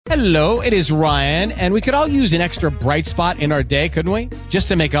Hello, it is Ryan, and we could all use an extra bright spot in our day, couldn't we? Just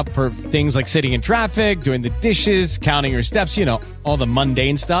to make up for things like sitting in traffic, doing the dishes, counting your steps, you know, all the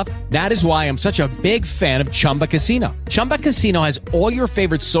mundane stuff. That is why I'm such a big fan of Chumba Casino. Chumba Casino has all your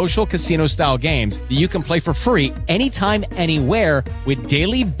favorite social casino-style games that you can play for free anytime, anywhere with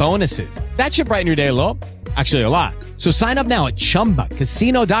daily bonuses. That should brighten your day a little. Actually, a lot. So sign up now at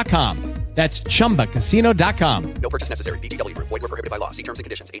ChumbaCasino.com. That's ChumbaCasino.com. No purchase necessary. VGW Group. Void where prohibited by law. See terms and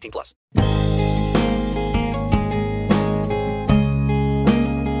conditions. 18+.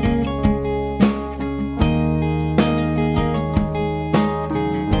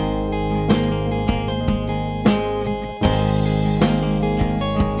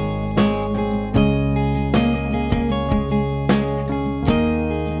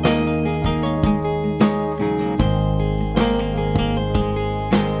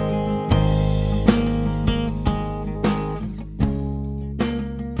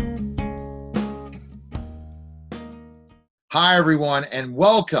 Hi, everyone, and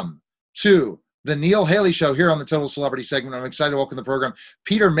welcome to the Neil Haley Show here on the Total Celebrity segment. I'm excited to welcome the program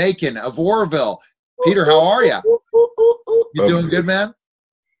Peter Macon of Orville. Peter, how are you? You doing good, man?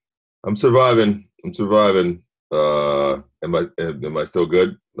 I'm surviving. Am I still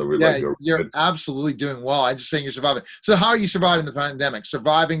good? You're absolutely doing well. I'm just saying you're surviving. So how are you surviving the pandemic?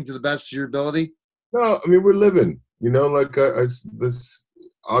 Surviving to the best of your ability? No, I mean, we're living. You know, like this.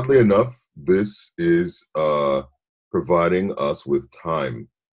 Oddly enough, this is providing us with time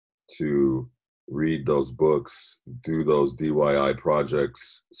to read those books, do those DIY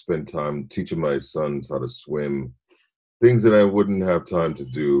projects, spend time teaching my sons how to swim, things that I wouldn't have time to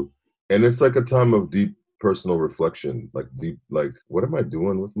do. And it's like a time of deep personal reflection, like what am I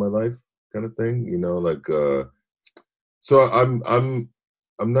doing with my life kind of thing, you know, like, so I'm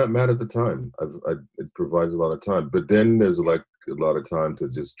not mad at the time. It provides a lot of time, but then there's like a lot of time to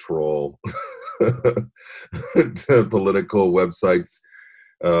just troll to political websites.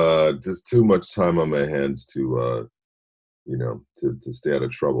 Just too much time on my hands to stay out of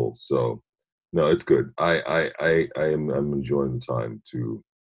trouble. So no, it's good. I'm enjoying the time to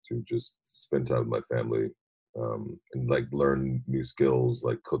just spend time with my family, and like learn new skills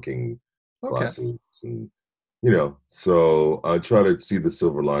like cooking classes, and you know, so I try to see the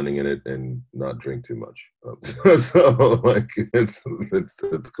silver lining in it and not drink too much. So like it's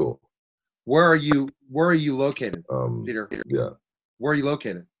cool. Where are you located, Peter? Yeah. Where are you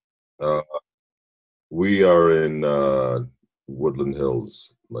located? We are in Woodland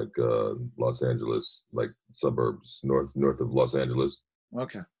Hills, like Los Angeles, like suburbs north of Los Angeles.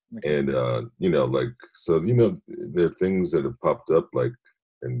 Okay. And you know, like, so you know, there are things that have popped up, like,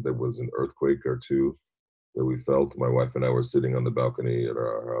 and there was an earthquake or two that we felt. My wife and I were sitting on the balcony at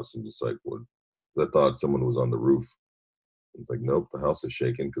our house and just like, what? I thought someone was on the roof. It's like, nope, the house is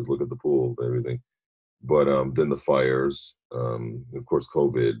shaking because look at the pool, everything. But then the fires, of course,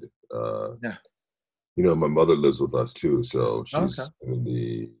 COVID. Yeah. You know, my mother lives with us too, so she's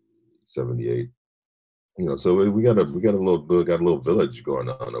Okay. 78. You know, so we got a little village going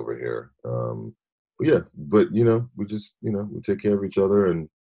on over here. But yeah, but you know, we just, you know, we take care of each other and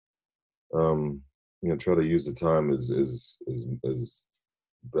you know, try to use the time as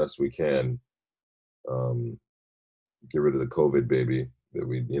best we can. Get rid of the COVID baby that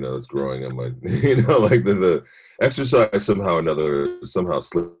we, you know, that's growing on my, you know, like the exercise somehow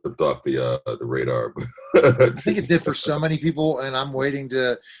slipped off the radar. I think it did for so many people, and I'm waiting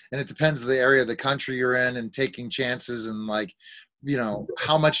to, and it depends on the area of the country you're in and taking chances and like, you know,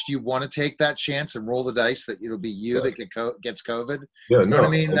 how much do you want to take that chance and roll the dice that it'll be you that gets COVID? Yeah, you know what I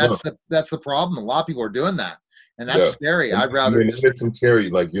mean? That's the problem. A lot of people are doing that. And that's scary. I'd rather. I mean, it's some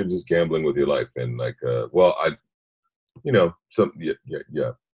scary, like you're just gambling with your life, and like, you know,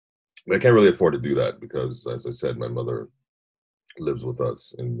 yeah. I can't really afford to do that because, as I said, my mother lives with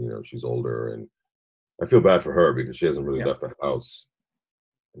us, and you know, she's older, and I feel bad for her because she hasn't really left the house.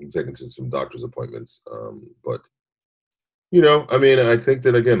 I'm taken to some doctor's appointments, but you know, I mean, I think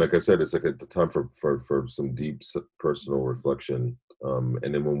that again, like I said, it's like at the time for some deep personal reflection,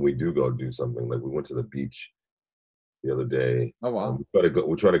 and then when we do go do something, like we went to the beach the other day. Oh wow!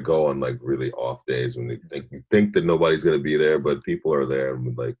 We try to go on like really off days when we think that nobody's gonna be there, but people are there,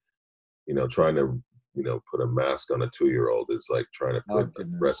 and like, you know, trying to, you know, put a mask on a 2-year-old is like trying to put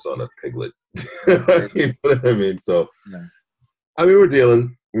breasts on a piglet. You know what I mean? So, I mean, we're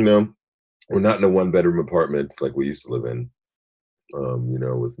dealing. You know, we're not in a 1-bedroom apartment like we used to live in. You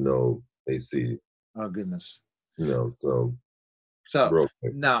know, with no AC. Oh goodness. You know, so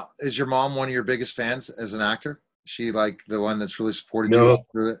now, is your mom one of your biggest fans as an actor? Is she like the one that's really supported you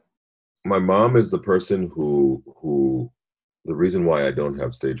through it? My mom is the person who the reason why I don't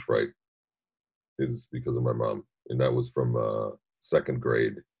have stage fright is because of my mom, and that was from second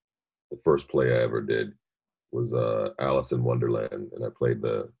grade. The first play I ever did was Alice in Wonderland, and I played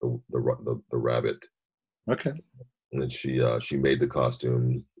the rabbit. Okay. And then she made the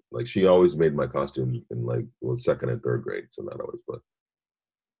costumes. Like, she always made my costumes in, like, well, second and third grade, so not always, but.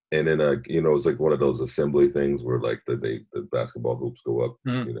 And then you know, it was like one of those assembly things where, like, the basketball hoops go up,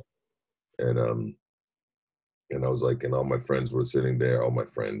 you know, and I was like, and all my friends were sitting there, all my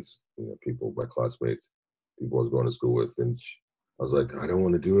friends, you know, people, my classmates, people I was going to school with, and I was like, I don't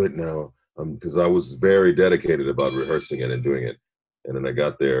want to do it now, because I was very dedicated about rehearsing it and doing it. And then I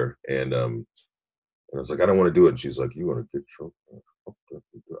got there, and I was like, I don't want to do it. And she's like, you want to get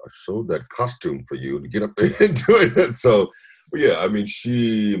I showed that costume for you to get up there and do it. So, but yeah, I mean,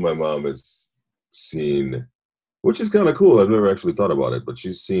 my mom has seen, which is kind of cool. I've never actually thought about it, but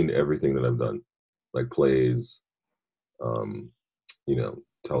she's seen everything that I've done, like plays, you know,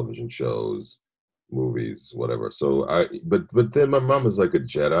 television shows, movies, whatever. So but then my mom is like a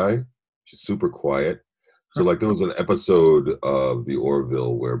Jedi. She's super quiet. So, like, there was an episode of the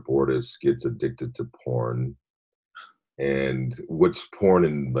Orville where Bortus gets addicted to porn, and which porn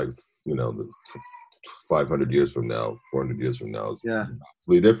in, like, you know, the 500 years from now, 400 years from now is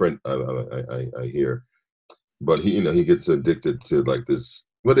completely different. I hear, but he, you know, he gets addicted to, like, this.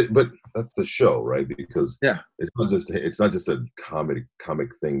 But that's the show, right? Because it's not just a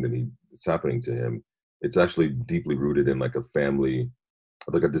comic thing that it's happening to him. It's actually deeply rooted in, like, a family,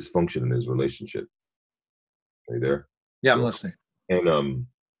 like a dysfunction in his relationship. Are you there? Yeah, I'm listening.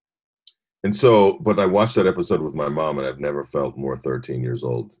 And so, but I watched that episode with my mom, and I've never felt more 13 years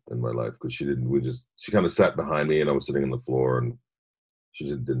old in my life, because she kind of sat behind me, and I was sitting on the floor, and she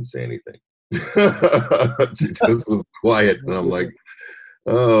just didn't say anything. She just was quiet, and I'm like,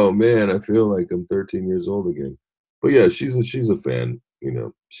 oh man, I feel like I'm 13 years old again. But yeah, she's a fan. You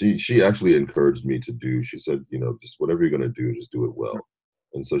know, she actually encouraged me to do. She said, you know, just whatever you're gonna do, just do it well.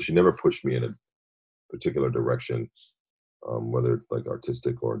 And so she never pushed me in a particular direction, whether it's like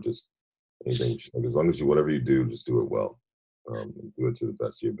artistic or just anything. She's like, as long as whatever you do, just do it well, and do it to the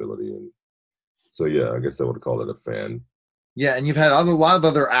best of your ability. And so, yeah, I guess I would call it a fan. Yeah, and you've had a lot of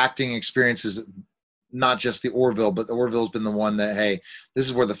other acting experiences, not just the Orville, but the Orville's been the one that, hey, this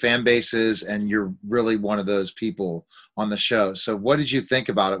is where the fan base is, and you're really one of those people on the show. So what did you think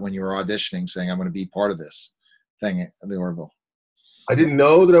about it when you were auditioning, saying, I'm going to be part of this thing, the Orville? I didn't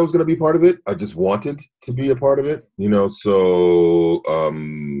know that I was going to be part of it. I just wanted to be a part of it, you know, so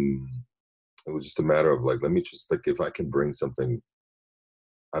it was just a matter of, like, let me just, like, if I can bring something,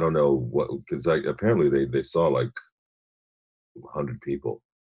 I don't know what, because apparently they saw like 100 people,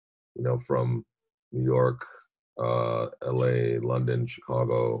 you know, from New York, LA, London,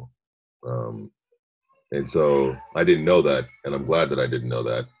 Chicago. And so I didn't know that, and I'm glad that I didn't know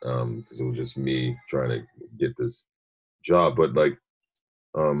that, because it was just me trying to get this job. But, like,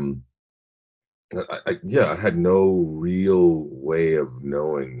 I had no real way of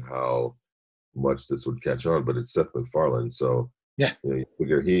knowing how much this would catch on, but it's Seth MacFarlane, so yeah, you know, you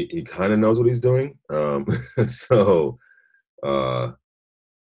figure he kind of knows what he's doing. So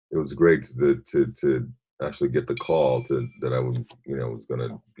it was great to actually get the call that I would, you know, was going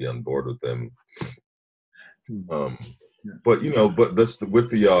to be on board with them. But, you know, but this with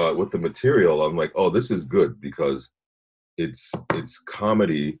the material, I'm like, oh, this is good, because it's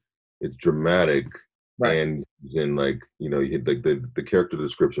comedy, it's dramatic, and then, like, you know, you had, like, the character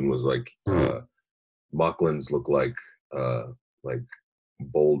description was like, Mocklins look like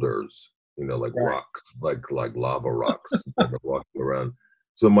boulders, you know, like rocks, like lava rocks that are walking around.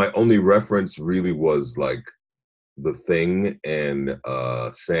 So my only reference really was, like, The Thing and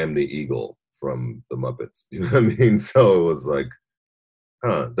Sam the Eagle from the Muppets. You know what I mean? So it was like,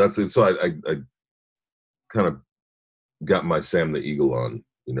 that's it. So I kind of got my Sam the Eagle on,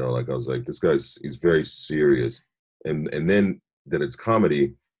 you know, like, I was like, this he's very serious. And then that it's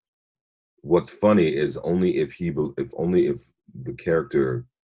comedy. What's funny is only if the character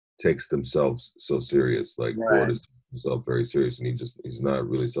takes themselves so serious, like Gord is himself very serious, and he's not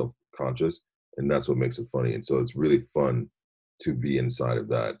really self-conscious, and that's what makes it funny. And so it's really fun to be inside of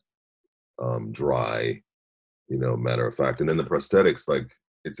that dry, you know, matter of fact. And then the prosthetics, like,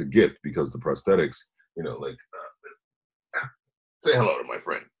 it's a gift, because the prosthetics, you know, like, say hello to my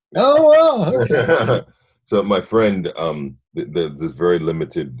friend. Oh, well, okay. So my friend, there's very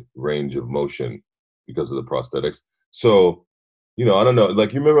limited range of motion because of the prosthetics. So, you know, I don't know,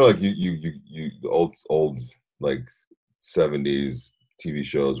 like, you remember, like, you the old like 70s TV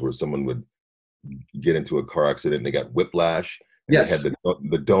shows where someone would get into a car accident and they got whiplash, and they had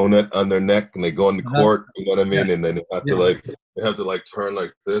the donut on their neck, and they go into court. You know what I mean? And then they have to like turn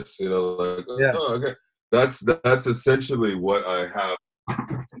like this. You know, like oh, okay. That's essentially what I have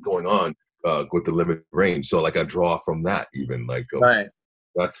going on with the limited range. So like I draw from that, even like right.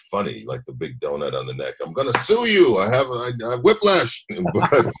 That's funny, like the big donut on the neck. I'm gonna sue you. I have whiplash,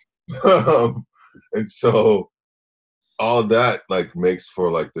 but and so all that like makes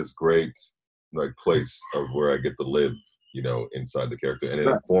for like this great like place of where I get to live, you know, inside the character, and it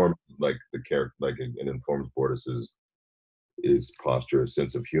informs like the character, like it informs Bortus's posture,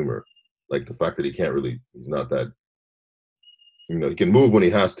 sense of humor, like the fact that he's not that, you know, he can move when he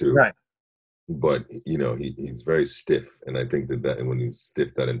has to, right? But you know, he's very stiff, and I think that and when he's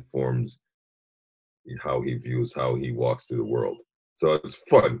stiff, that informs how he walks through the world. So it's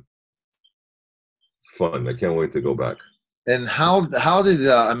fun. It's fun. I can't wait to go back. And how did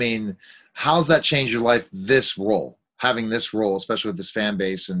I mean, how's that change your life? This role, having this role, especially with this fan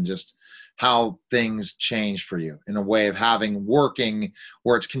base, and just how things changed for you in a way of working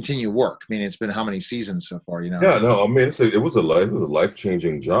where it's continued work. I mean, it's been how many seasons so far? You know? Yeah, no, I mean, it was a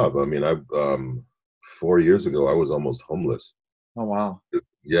life-changing job. I mean, 4 years ago I was almost homeless. Oh wow.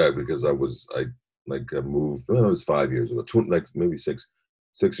 Yeah, because I moved. Well, it was 5 years ago, like maybe six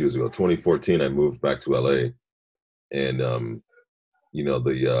years ago. 2014, I moved back to LA. And you know,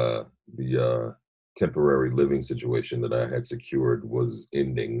 the temporary living situation that I had secured was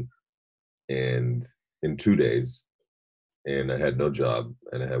ending, and in 2 days, and I had no job,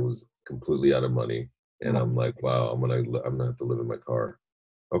 and I was completely out of money, and I'm like, wow, I'm gonna have to live in my car.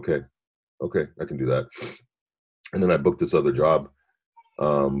 Okay, I can do that. And then I booked this other job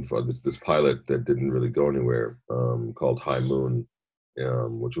for this pilot that didn't really go anywhere, called High Moon,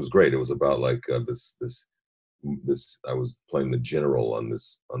 which was great. It was about like this I was playing the general on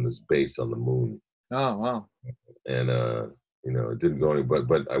this base on the moon. Oh wow. And you know, it didn't go anywhere,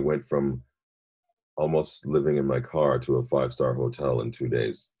 but I went from almost living in my car to a 5-star hotel in 2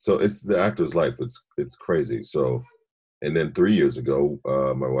 days. So it's the actor's life. It's crazy. So, and then 3 years ago,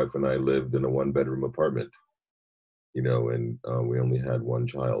 my wife and I lived in a 1-bedroom apartment, you know, and we only had one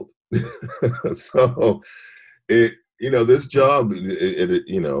child. So you know, this job, it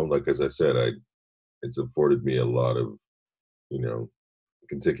you know, like, as I said, it's afforded me a lot of, you know, I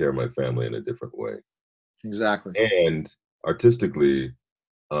can take care of my family in a different way. Exactly. And artistically,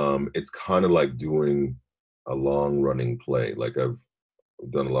 it's kind of like doing a long-running play. Like I've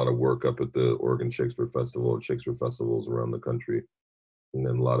done a lot of work up at the Oregon Shakespeare Festival, and Shakespeare festivals around the country, and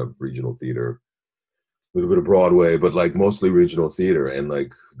then a lot of regional theater, a little bit of Broadway, but like mostly regional theater. And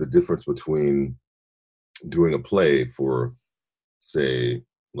like the difference between doing a play for, say,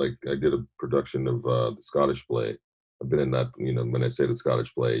 like I did a production of the Scottish play. I've been in that, you know, when I say the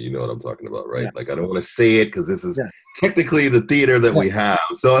Scottish play, you know what I'm talking about, right? Yeah. Like I don't want to say it because this is technically the theater that we have.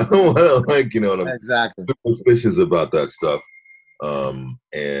 So I don't want to, like, you know, and I'm exactly suspicious about that stuff.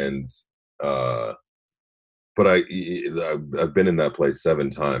 But I've been in that play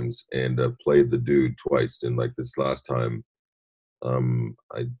 7 times, and I've played the dude twice. And like this last time,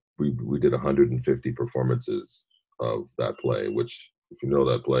 we did 150 performances of that play, which, if you know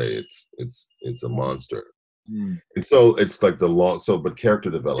that play, it's a monster. And so it's like but character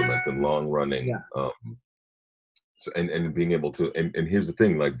development and long running, so, and being able to, and here's the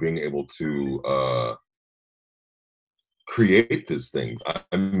thing, like being able to create this thing.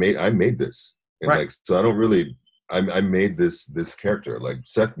 I made this, and like, so I don't really, I made this character. Like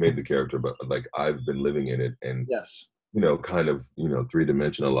Seth made the character, but like I've been living in it, and you know, kind of, you know,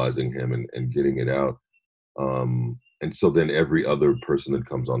 3-dimensionalizing him and getting it out. And so then every other person that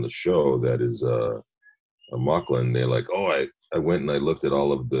comes on the show that is a Mocklin, they're like, oh, I went and I looked at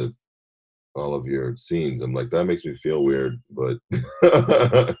all of your scenes. I'm like, that makes me feel weird, but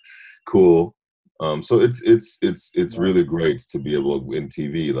cool. So it's really great to be able to, in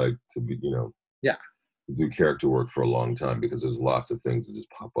TV, like, to be, you know, do character work for a long time, because there's lots of things that just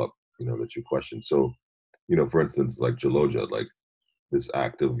pop up, you know, that you question. So, you know, for instance, like Jaloja, like this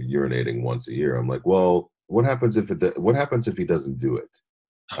act of urinating once a year. I'm like, well, what happens if he doesn't do it?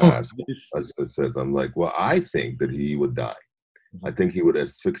 I said, I'm like, well, I think that he would die. I think he would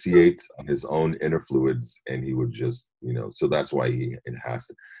asphyxiate on his own inner fluids, and he would just, you know, so that's why it has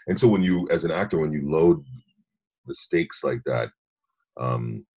to. And so when you, as an actor, when you load the stakes like that,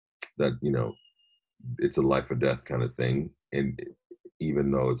 that, you know, it's a life or death kind of thing. And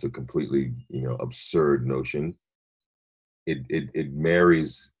even though it's a completely, you know, absurd notion, it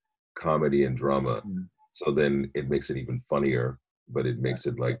marries comedy and drama. So then it makes it even funnier, but it makes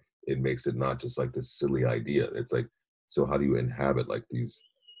it not just like this silly idea. It's like, so how do you inhabit like these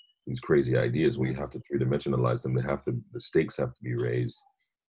these crazy ideas where you have to three-dimensionalize them. The stakes have to be raised.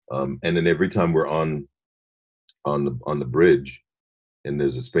 And then every time we're on the bridge and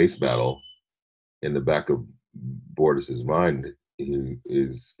there's a space battle, in the back of Bortus's mind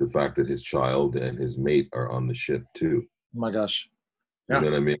is the fact that his child and his mate are on the ship too. Oh my gosh. Yeah. You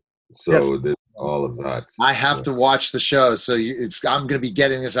know what I mean? So yes. there's all of that. I have to watch the show, so I'm going to be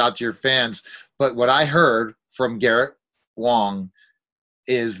getting this out to your fans. But what I heard from Garrett Wang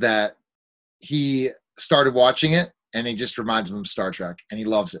is that he started watching it, and he just reminds him of Star Trek, and he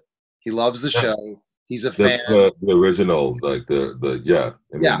loves it. He loves the show. He's a fan. The original, like the yeah.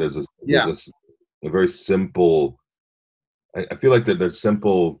 I mean, there's a very simple. I feel like that there's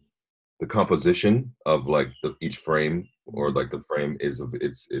simple. The composition of like each frame, or like the frame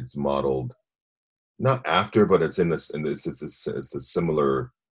it's modeled, not after, but it's it's a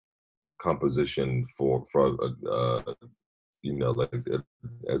similar composition for like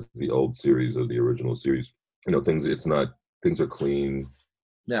as the old series or the original series. Things are clean.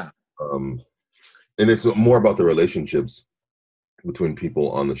 Yeah. And it's more about the relationships between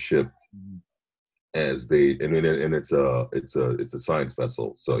people on the ship as they, and it's a science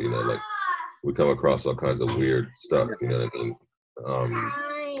vessel. So, like we come across all kinds of weird stuff, you know what I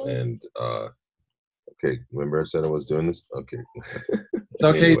mean? Okay, remember I said I was doing this? Okay. It's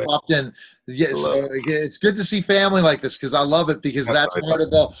okay, Anyway. you popped in. Yeah, so it's good to see family like this, because I love it, because that's part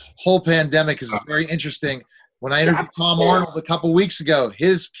of the whole pandemic, because it's very interesting. When I interviewed Tom Arnold a couple weeks ago,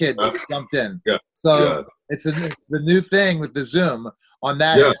 his kid jumped in. Yeah. So it's the new thing with the Zoom on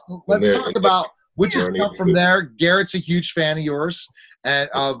that. Yeah. So let's talk about, which is up from there. Garrett's a huge fan of yours and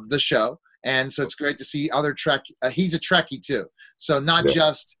of the show. And so it's great to see other Trek. He's a Trekkie too. So not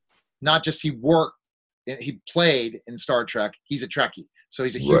just he played in Star Trek. He's a Trekkie. So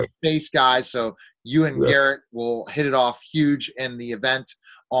he's a huge space guy. So you and Garrett will hit it off huge in the event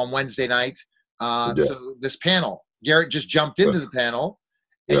on Wednesday night. So this panel, Garrett just jumped into the panel,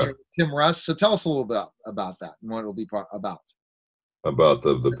 and you're with Tim Russ. So tell us a little bit about that and what it'll be about. About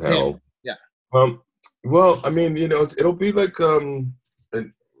the panel. Yeah. Well, I mean, it'll be like hold on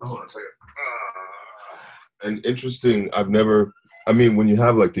a second. An interesting. When you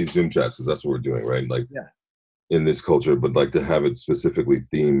have like these Zoom chats, because that's what we're doing, right? Like in this culture, but like to have it specifically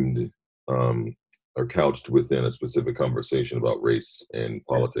themed or couched within a specific conversation about race and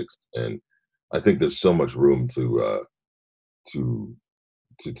politics, and I think there's so much room to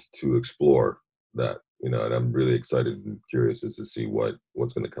explore that, and I'm really excited and curious as to see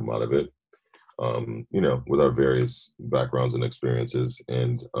what's going to come out of it, with our various backgrounds and experiences,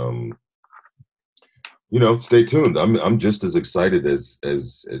 and stay tuned. I'm just as excited as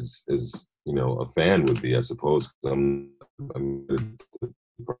a fan would be, I suppose. I'm going to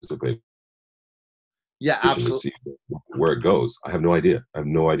participate. Yeah, absolutely. To see where it goes. I have no idea.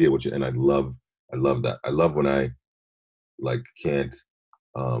 and I love that. I love when I can't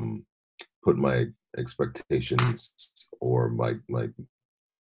put my expectations or my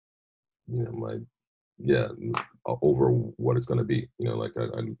over what it's going to be. I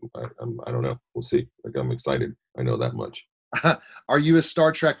don't know. We'll see. I'm excited. I know that much. Are you a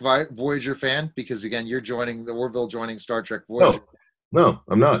Star Trek Voyager fan? Because again, you're joining the Orville, joining Star Trek Voyager. No,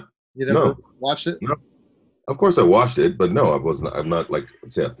 I'm not. You never watched it? No. Of course I watched it, but no, I wasn't. I'm not a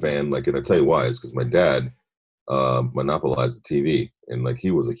fan. And I tell you why. It's because my dad monopolized the TV, and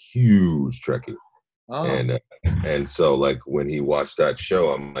he was a huge Trekkie. Oh. And so when he watched that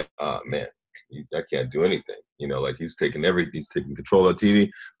show, I'm like, man, I can't do anything. He's taking control of the TV.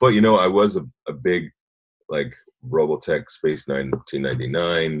 But I was a big Robotech Space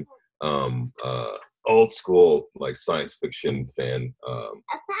 1999 old school science fiction fan.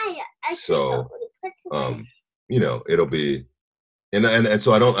 It'll be, and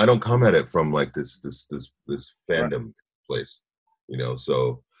so I don't come at it from this fandom place,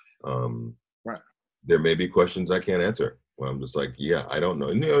 So there may be questions I can't answer. Well, I'm just I don't know.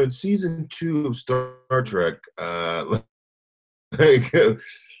 In season 2 of Star Trek, I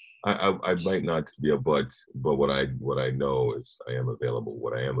might not be but what I know is I am available.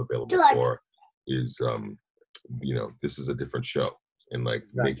 What I am available for is this is a different show, and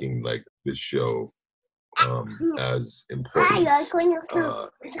making this show as important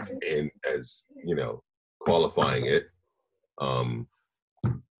and as qualifying it on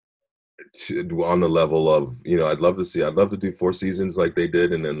the level of I'd love to do 4 seasons like they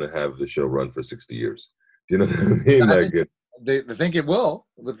did, and then to have the show run for 60 years. Do you know what I mean? They think it will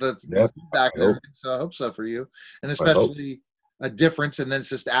with the feedback and everything, so I hope so for you, and especially a difference, and then it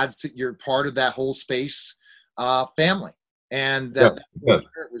just adds to you're part of that whole space family, and that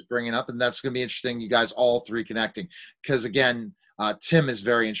was bringing up, and that's going to be interesting. You guys all 3 connecting, because again, Tim is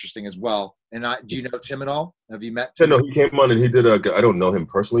very interesting as well. And do you know Tim at all? Have you met Yeah, Tim? no, he came on and he did I don't know him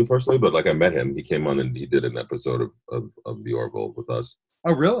personally, but like I met him. He came on and he did an episode of the Orville with us.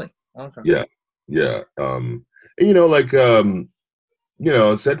 Oh, really? Okay. Yeah. Yeah. And,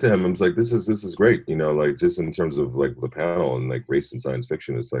 I said to him, I was like, this is great. Like just in terms of like the panel and like race and science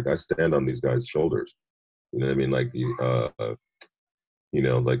fiction, it's like I stand on these guys' shoulders. You know what I mean? Like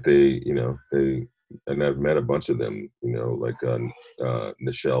like they, and I've met a bunch of them, like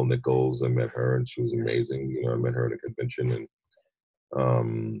Nichelle Nichols. I met her and she was amazing. I met her at a convention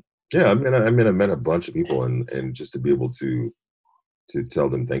and I met a bunch of people and just to be able to tell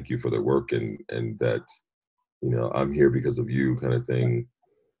them thank you for their work and that, I'm here because of you kind of thing.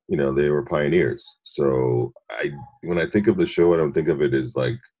 They were pioneers. So when I think of the show, I don't think of it as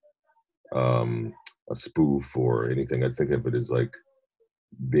like a spoof or anything. I think of it as like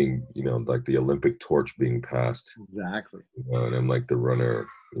being, like the Olympic torch being passed. Exactly. And I'm like the runner,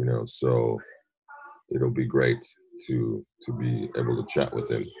 so it'll be great to be able to chat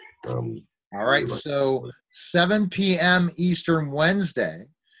with him. All right. So 7 p.m. Eastern Wednesday,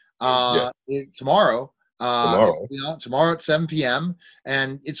 tomorrow. Tomorrow at 7 p.m.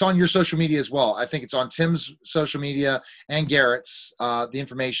 and it's on your social media as well. I think it's on Tim's social media and Garrett's, the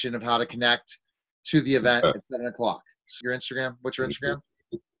information of how to connect to the event at 7 o'clock. So your Instagram, what's your Instagram?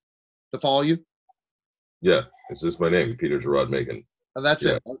 To follow you? Yeah, it's just my name, Peter Gerard Macon. Oh, that's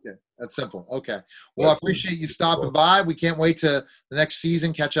it. Okay. That's simple. Okay. Well, I appreciate you stopping by. We can't wait to the next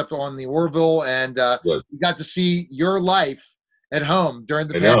season, catch up on the Orville, and we got to see your life at home during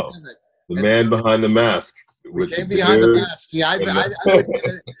the pandemic. The man behind the mask. Came behind the mask. Yeah, I didn't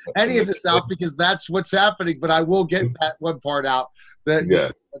get any of this out because that's what's happening, but I will get that one part out. But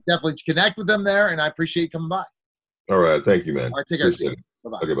definitely connect with them there, and I appreciate you coming by. All right. Thank you, man. All right. Take care.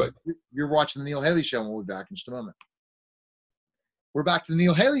 Bye-bye. Okay, bye. You're watching the Neil Haley Show, and we'll be back in just a moment. We're back to the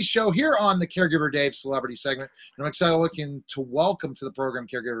Neil Haley Show here on the Caregiver Dave Celebrity segment. And I'm excited looking to welcome to the program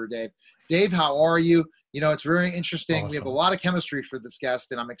Caregiver Dave. Dave, how are you? It's very interesting. Awesome. We have a lot of chemistry for this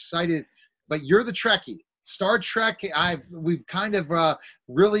guest, and I'm excited. But you're the Trekkie. Star Trek, we've kind of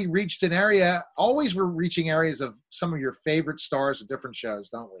really reached an area. Always we're reaching areas of some of your favorite stars of different shows,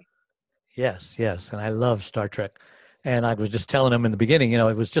 don't we? Yes. And I love Star Trek. And I was just telling him in the beginning, it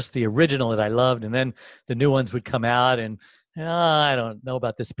was just the original that I loved. And then the new ones would come out and I don't know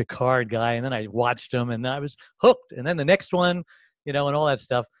about this Picard guy. And then I watched him and I was hooked. And then the next one, and all that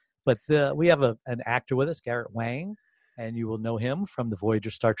stuff. But we have an actor with us, Garrett Wang, and you will know him from the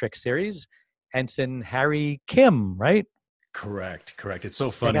Voyager Star Trek series. Ensign Harry Kim, right? Correct. It's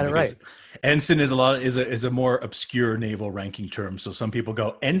so funny because right. Ensign is a more obscure naval ranking term. So some people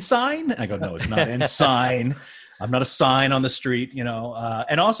go ensign. I go, no, it's not ensign. I'm not a sign on the street,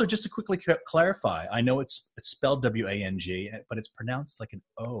 And also, just to quickly clarify, I know it's spelled W-A-N-G, but it's pronounced like an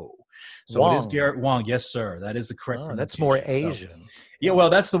O. So Wang. It is Garrett Wang. Yes, sir. That is the correct pronunciation. That's more Asian. So, yeah, well,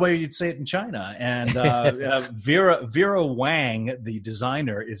 that's the way you'd say it in China. And Vera Wang, the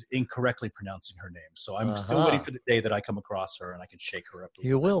designer, is incorrectly pronouncing her name. So I'm still waiting for the day that I come across her and I can shake her up.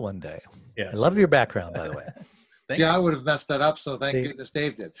 You will one day. Yes. I love your background, by the way. See, I would have messed that up, so thank goodness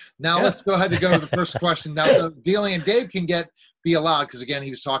Dave did. Now let's go ahead and go to the first question. Now, so Dealey and Dave can be allowed because, again, he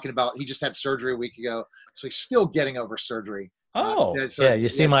was talking about he just had surgery a week ago, so he's still getting over surgery. Oh, you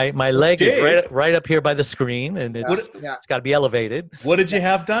see my leg Dave. Is right up here by the screen, and it's got to be elevated. What did you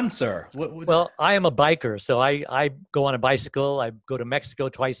have done, sir? Well, I am a biker, so I go on a bicycle. I go to Mexico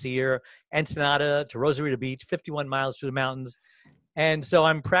twice a year, Ensenada to Rosarito Beach, 51 miles through the mountains. And so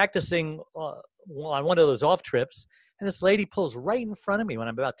I'm practicing on one of those off trips, and this lady pulls right in front of me when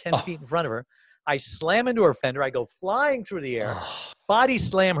I'm about 10 feet in front of her. I slam into her fender. I go flying through the air, body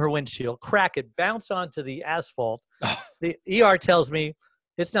slam her windshield, crack it, bounce onto the asphalt. The ER tells me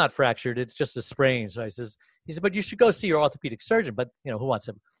it's not fractured. It's just a sprain. So he says, but you should go see your orthopedic surgeon. But, who wants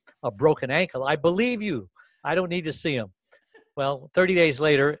a broken ankle? I believe you. I don't need to see him. Well, 30 days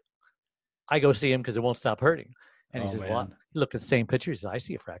later, I go see him because it won't stop hurting. And he says, well, he looked at the same picture. He says, I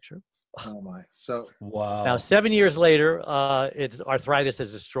see a fracture. Oh, my. So, wow. Now, 7 years later, it's arthritis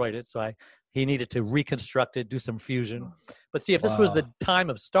has destroyed it. So he needed to reconstruct it, do some fusion. But see, if this was the time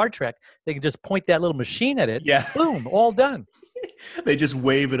of Star Trek, they could just point that little machine at it. Yeah. Boom, all done. They just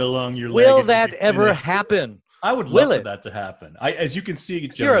wave it along your leg. Will that ever happen? I would love for that to happen. As you can see,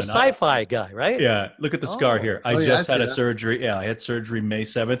 you're a sci-fi guy, right? Yeah. Look at the scar here. I just had a surgery. Yeah, I had surgery May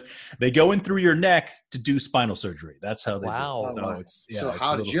 7th. They go in through your neck to do spinal surgery. That's how they do it. So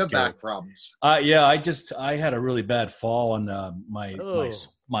how did you have back problems? I had a really bad fall on my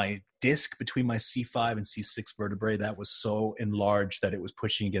my disc between my C5 and C6 vertebrae, that was so enlarged that it was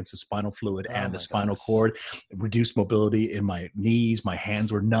pushing against the spinal fluid and the spinal cord. It reduced mobility in my knees. My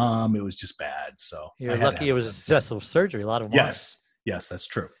hands were numb. It was just bad. So you're lucky it was a successful surgery. A lot of them Yes, that's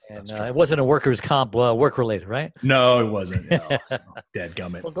true. And it wasn't a workers' comp work related, right? No, it wasn't. No, dead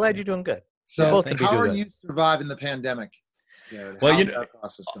gummit. Well, glad you're doing good. So how are you surviving the pandemic? Well,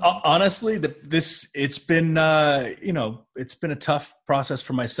 honestly, it's been it's been a tough process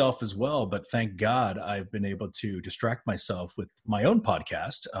for myself as well. But thank God I've been able to distract myself with my own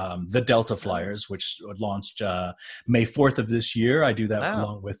podcast, The Delta Flyers, which launched May 4th of this year. I do that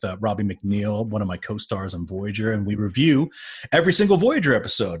along with Robbie McNeil, one of my co-stars on Voyager, and we review every single Voyager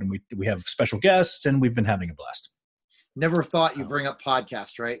episode. And we have special guests, and we've been having a blast. Never thought you'd bring up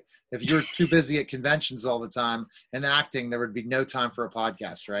podcast, right? If you're too busy at conventions all the time and acting, there would be no time for a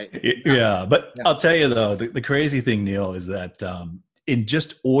podcast, right? Yeah, but I'll tell you though, the crazy thing, Neil, is that in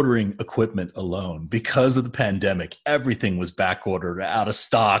just ordering equipment alone, because of the pandemic, everything was back ordered, out of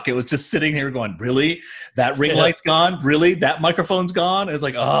stock. It was just sitting here going, really? That ring light's gone? Really? That microphone's gone? It's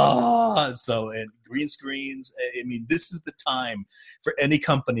like, so, and green screens. I mean, this is the time for any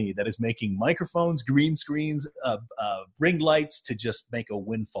company that is making microphones, green screens, ring lights to just make a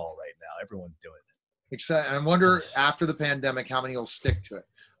windfall right now. Everyone's doing it. Exciting. I wonder after the pandemic, how many will stick to it.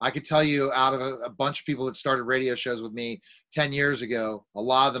 I could tell you out of a bunch of people that started radio shows with me 10 years ago, a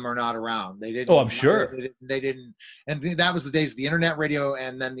lot of them are not around. They didn't. Oh, I'm sure. They didn't. And that was the days of the internet radio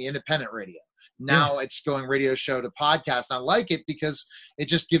and then the independent radio. Now it's going radio show to podcast. And I like it because it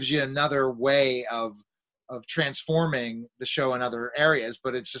just gives you another way of transforming the show in other areas.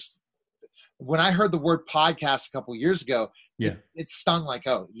 But it's just, when I heard the word podcast a couple of years ago, it stung like,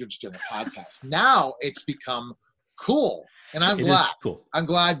 oh, you're just doing a podcast. Now it's become cool. And I'm glad. Cool. I'm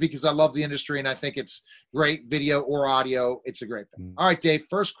glad because I love the industry and I think it's great, video or audio. It's a great thing. All right, Dave,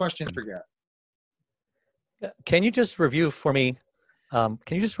 first question for Garrett. Can you just review for me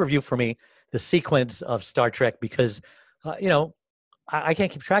the sequence of Star Trek? Because, I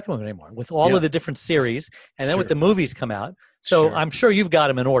can't keep track of them anymore with all of the different series. And then with the movies come out. So I'm sure you've got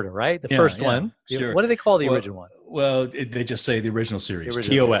them in order, right? The first one. Sure. What do they call the original one? Well, they just say the original series,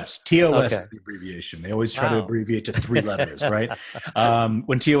 TOS. TOS is the abbreviation. They always try to abbreviate to 3 letters, right?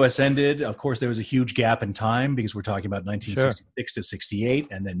 When TOS ended, of course, there was a huge gap in time because we're talking about 1966 to 68,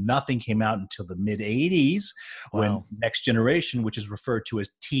 and then nothing came out until the mid-'80s when Next Generation, which is referred to as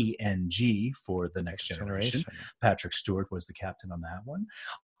TNG for the Next Generation. Patrick Stewart was the captain on that one.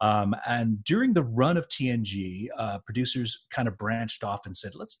 And during the run of TNG, producers kind of branched off and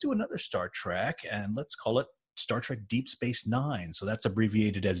said, let's do another Star Trek, and let's call it Star Trek Deep Space Nine. So that's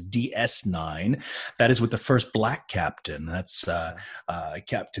abbreviated as DS9. That is with the first black captain. That's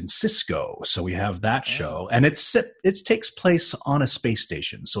Captain Sisko. So we have that show. And it takes place on a space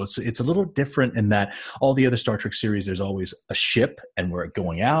station. So it's a little different in that all the other Star Trek series, there's always a ship and we're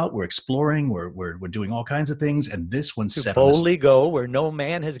going out, we're exploring, we're doing all kinds of things. And this one's set to boldly go where no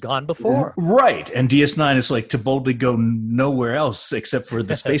man has gone before. Right. And DS9 is like to boldly go nowhere else except for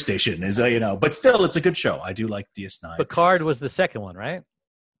the space station. But still, it's a good show. I do like DS9. Picard was the second one, right?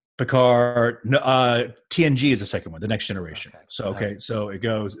 Picard, TNG is the second one, the Next Generation. So it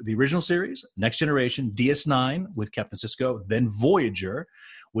goes the original series, Next Generation, DS9 with Captain Sisko, then Voyager,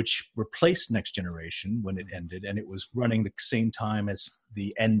 which replaced Next Generation when it ended, and it was running the same time as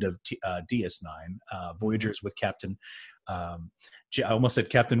the end of DS9. Voyager's with Captain. I almost said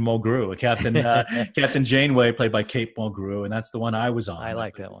Captain Mulgrew, Captain Janeway, played by Kate Mulgrew, and that's the one I was on. I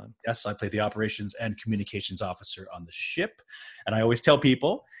like that one. Yes, I played the operations and communications officer on the ship, and I always tell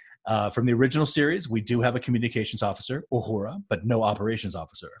people from the original series, we do have a communications officer, Uhura, but no operations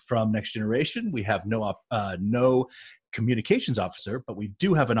officer. From Next Generation, we have no communications officer, but we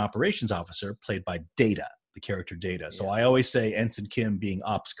do have an operations officer played by Data. The character Data. So I always say Ensign Kim, being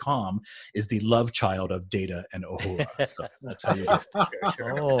Ops Com, is the love child of Data and Uhura. So that's how you get the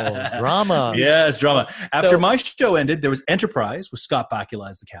character. Oh, drama. Yes, drama. After my show ended, there was Enterprise with Scott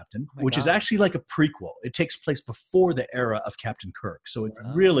Bakula as the captain, which is actually like a prequel. It takes place before the era of Captain Kirk. So it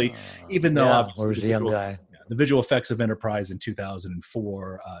really, even though obviously the young guy. The visual effects of Enterprise in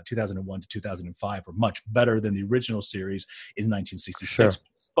 2004, 2001 to 2005 were much better than the original series in 1966. Sure.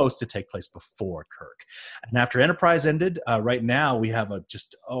 Supposed to take place before Kirk. And after Enterprise ended, right now we have we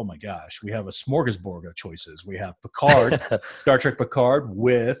have a smorgasbord of choices. We have Picard, Star Trek Picard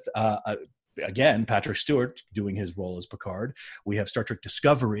with again, Patrick Stewart doing his role as Picard. We have Star Trek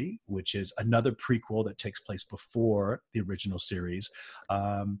Discovery, which is another prequel that takes place before the original series.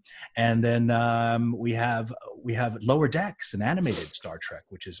 And then we have Lower Decks, an animated Star Trek,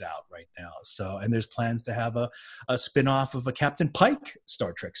 which is out right now. So, and there's plans to have a spin-off of a Captain Pike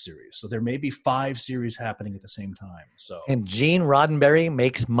Star Trek series. So there may be 5 series happening at the same time. So, and Gene Roddenberry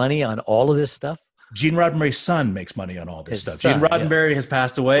makes money on all of this stuff. Gene Roddenberry's son makes money on all this stuff. Son, Gene Roddenberry has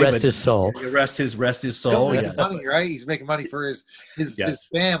passed away. Rest his soul. Rest his soul. He's making money, right? He's making money for his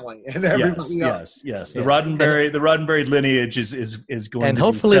family and everybody else. Yes. The Roddenberry lineage is going. And to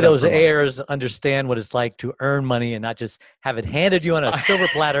hopefully be set up those for life. heirs understand what it's like to earn money and not just have it handed you on a silver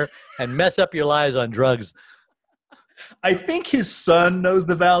platter and mess up your lives on drugs. I think his son knows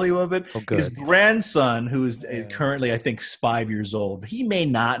the value of it. Oh, good. His grandson, who is currently, I think, 5 years old, he may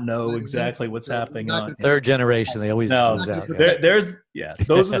not know exactly what's happening on. Third generation, they always comes out. Those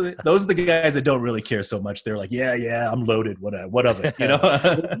are the guys that don't really care so much. They're like, yeah, I'm loaded. What of it? You know.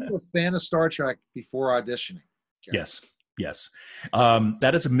 Were you a fan of Star Trek before auditioning? Garrett? Yes.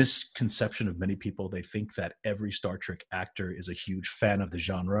 That is a misconception of many people. They think that every Star Trek actor is a huge fan of the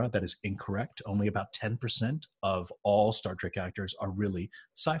genre. That is incorrect. Only about 10% of all Star Trek actors are really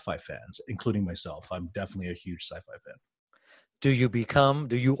sci-fi fans, including myself. I'm definitely a huge sci-fi fan. Do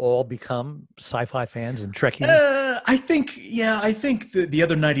you all become sci-fi fans and Trekkies? I think the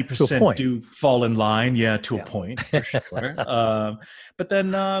other 90% do fall in line, to a point, for sure. But then,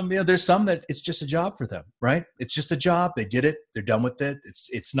 there's some that it's just a job for them, right? It's just a job. They did it. They're done with it.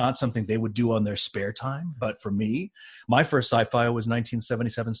 It's not something they would do on their spare time. But for me, my first sci-fi was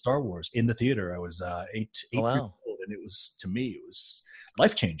 1977 Star Wars in the theater. I was eight years old, and it was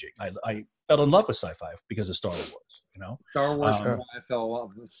life-changing. I fell in love with sci-fi because of Star Wars, Star Wars, I fell in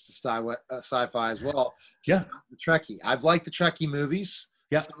love with sci-fi as well. Just not the Trekkie. I've liked the Trekkie movies,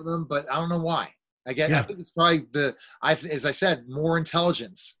 some of them, but I don't know why. I think it's probably as I said, more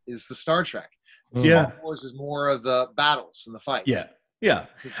intelligence is the Star Trek. Star Wars is more of the battles and the fights. Yeah.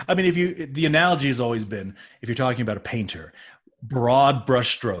 I mean, the analogy has always been, if you're talking about a painter, broad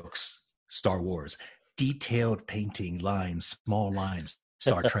brushstrokes, Star Wars, detailed painting lines, small lines,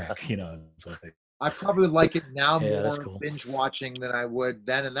 Star Trek, sort of thing. I probably would like it now more binge watching than I would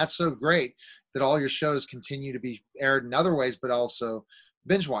then. And that's so great that all your shows continue to be aired in other ways, but also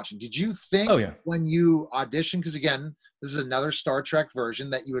binge watching. Did you think when you auditioned, because again, this is another Star Trek version,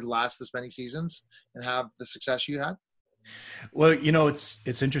 that you would last this many seasons and have the success you had? Well,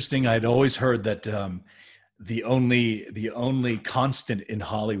 it's interesting. I'd always heard that the only constant in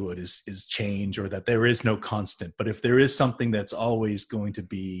Hollywood is change, or that there is no constant. But if there is something that's always going to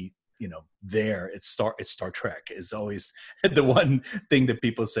be, there, it's Star Trek is always the one thing that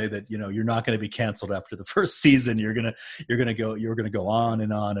people say that, you're not going to be canceled after the first season. You're going to go on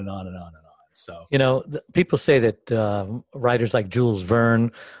and on and on and on and on. So, people say that writers like Jules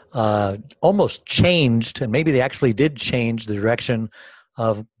Verne almost changed, and maybe they actually did change the direction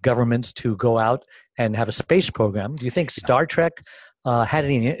of governments to go out and have a space program. Do you think Star Trek had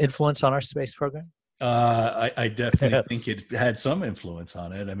any influence on our space program? I definitely think it had some influence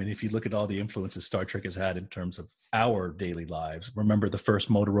on it. I mean, if you look at all the influences Star Trek has had in terms of our daily lives, remember the first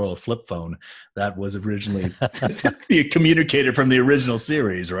Motorola flip phone that was originally the communicator from the original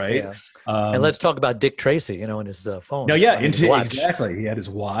series, right? Yeah. And let's talk about Dick Tracy, and his phone. No, exactly. He had his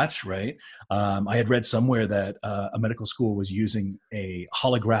watch, right? I had read somewhere that a medical school was using a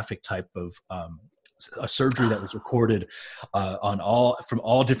holographic type of a surgery that was recorded from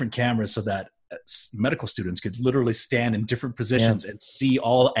all different cameras, so that medical students could literally stand in different positions and see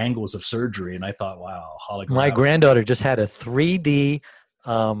all angles of surgery. And I thought, wow, hologram. My granddaughter just had a 3D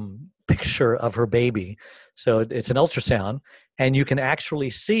picture of her baby. So it's an ultrasound, and you can actually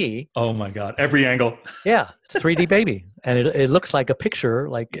see. Oh my God, every angle. Yeah, it's 3D baby. And it looks like a picture,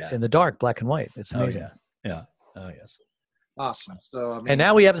 in the dark, black and white. It's amazing. Oh, yeah. Oh, yes. Awesome. So, and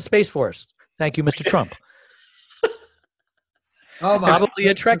now we have the Space Force. Thank you, Mr. Trump. Oh my! Probably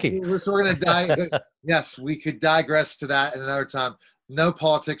a Trekkie. So we're going to die. Yes, we could digress to that at another time. No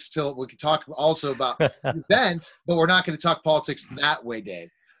politics till we could talk also about events, but we're not going to talk politics that way, Dave.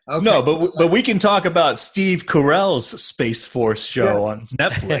 Okay. No, but we can talk about Steve Carell's Space Force show on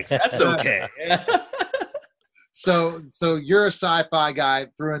Netflix. That's okay. So you're a sci-fi guy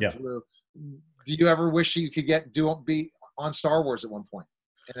through and through. Do you ever wish you could be on Star Wars at one point?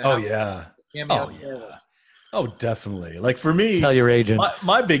 Oh yeah. Oh, definitely. Like for me, Tell your agent.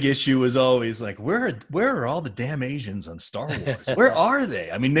 my big issue was always like, where are all the damn Asians on Star Wars? Where are they?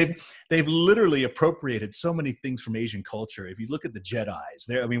 I mean, they've literally appropriated so many things from Asian culture. If you look at the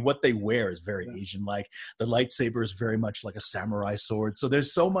Jedis, I mean, what they wear is very Asian-like. The lightsaber is very much like a samurai sword. So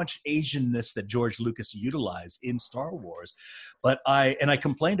there's so much Asianness that George Lucas utilized in Star Wars. But I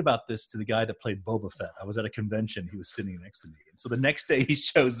complained about this to the guy that played Boba Fett. I was at a convention. He was sitting next to me. And so the next day he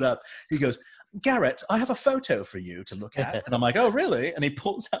shows up. He goes, Garrett, I have a photo for you to look at. And I'm like, oh, really? And he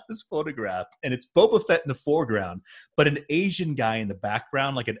pulls out this photograph, and it's Boba Fett in the foreground, but an Asian guy in the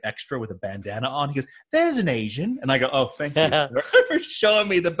background, like an extra with a bandana on. He goes, there's an Asian. And I go, oh, thank you for showing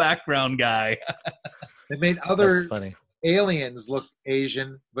me the background guy. They made other aliens look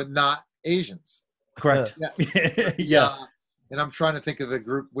Asian, but not Asians. Correct. Yeah. Yeah. And I'm trying to think of the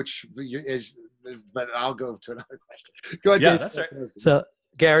group, which is, but I'll go to another question. Go ahead. Yeah, Dave. that's right. So,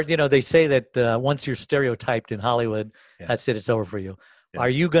 Garrett, they say that once you're stereotyped in Hollywood, that's it. It's over for you. Yeah. Are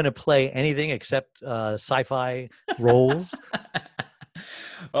you going to play anything except sci-fi roles?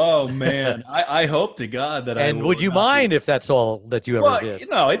 Oh man, I hope to God that. And would you mind if that's all that you ever did?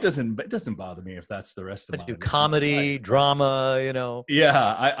 It doesn't bother me if that's the rest of my. Do comedy, drama,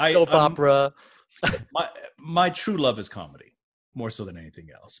 Yeah, I soap opera. My true love is comedy. More so than anything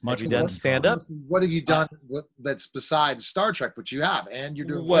else. Have you done stand-up? What have you done that's besides Star Trek, which you have, and you're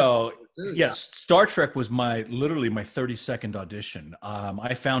doing? Well, yes, Star Trek was literally my 32nd audition.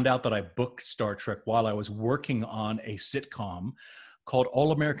 I found out that I booked Star Trek while I was working on a sitcom called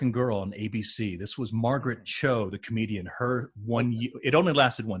All American Girl on ABC. This was Margaret Cho, the comedian. Her it only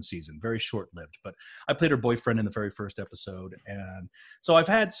lasted one season, very short-lived, but I played her boyfriend in the very first episode. And so I've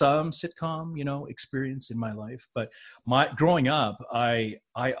had some sitcom, experience in my life, but growing up, I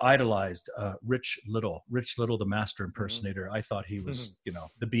idolized Rich Little, the master impersonator. I thought he was,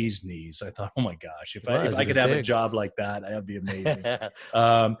 the bee's knees. I thought, oh my gosh, if I could have a job like that, that'd be amazing.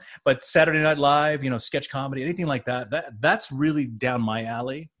 But Saturday Night Live, sketch comedy, anything like that's really down my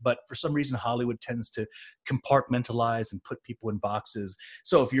alley. But for some reason, Hollywood tends to compartmentalize and put people in boxes.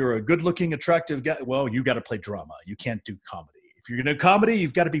 So if you're a good-looking, attractive guy, well, you got to play drama. You can't do comedy. If you're going to do comedy,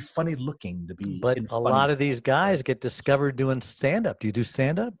 you've got to be funny looking to be. But a lot of these guys get discovered doing stand-up. Do you do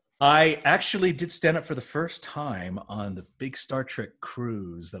stand-up? I actually did stand-up for the first time on the big Star Trek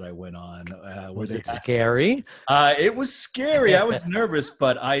cruise that I went on. Was it scary? It was scary. I was nervous,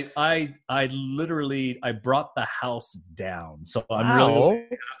 but I literally brought the house down. So I'm really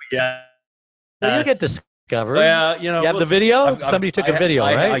So you get discovered. Well, you have the video. Somebody took a video,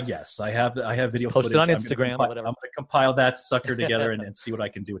 right? Yes, I have video. Post it on Instagram. Whatever. I'm going to compile that sucker together and see what I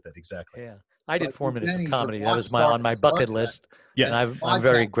can of it. Exactly. Yeah, I did 4 minutes of comedy. That was on my bucket list. Yeah, and I'm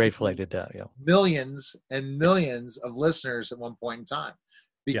very grateful I did that. Yeah, millions and millions of listeners at one point in time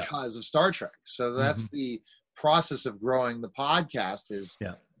because of Star Trek. So that's the process of growing the podcast. Is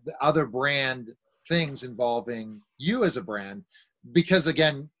the other brand things involving you as a brand, because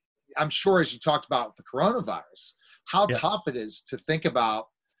again, I'm sure as you talked about the coronavirus, how tough it is to think about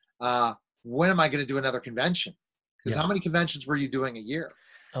when am I going to do another convention? Because how many conventions were you doing a year?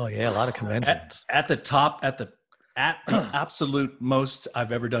 Oh yeah, a lot of conventions. At the absolute most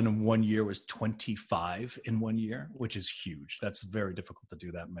I've ever done in 1 year was 25 in 1 year, which is huge. That's very difficult to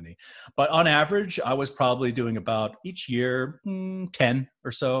do that many. But on average, I was probably doing about each year 10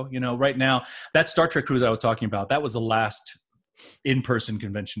 or so. Right now, that Star Trek cruise I was talking about, that was the last in-person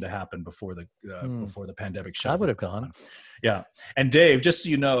convention to happen before the pandemic shut. I would have gone. Yeah. And Dave, just so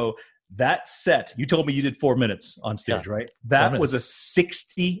you know, that set, you told me you did 4 minutes on stage, right? That was a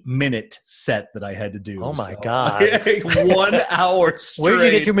 60-minute set that I had to do. Oh my God. 1 hour straight. Where did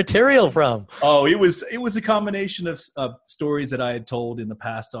you get your material from? Oh, it was a combination of stories that I had told in the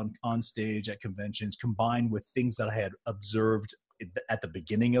past on stage at conventions, combined with things that I had observed at the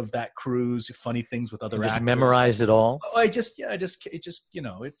beginning of that cruise, funny things with other actors. Just memorized it all? Oh, it just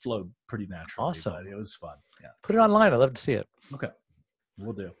it flowed pretty naturally. Awesome. It was fun. Yeah. Put it online. I'd love to see it. Okay.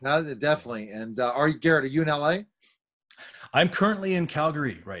 We'll do. Definitely. And Garrett, are you in LA? I'm currently in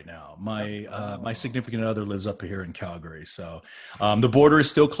Calgary right now. My significant other lives up here in Calgary. So the border is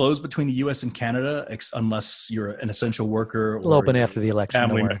still closed between the U.S. and Canada, unless you're an essential worker. It'll open after the election.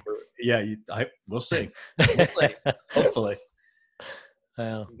 Family member. Yeah, we'll see. We'll see. Hopefully.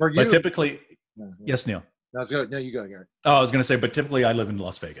 But typically, yes, Neil. No, go. No, you go, Garrett. Oh, I was going to say, but typically I live in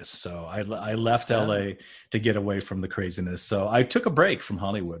Las Vegas. So I left LA to get away from the craziness. So I took a break from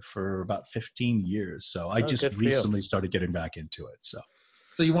Hollywood for about 15 years. So I just recently started getting back into it. So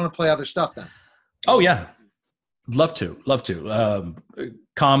you want to play other stuff then? Oh, yeah. Love to.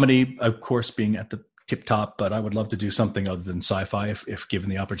 Comedy, of course, being at the tip top, but I would love to do something other than sci-fi if given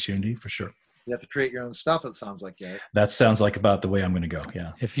the opportunity, for sure. You have to create your own stuff. It sounds like, Garrett. That sounds like about the way I'm going to go.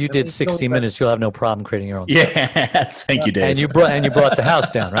 Yeah. If you did 60 minutes, you'll have no problem creating your own. Yeah. Thank you, Dave. And you brought the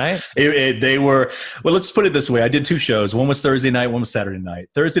house down, right? They were, well, let's put it this way. I did 2 shows. One was Thursday night, one was Saturday night.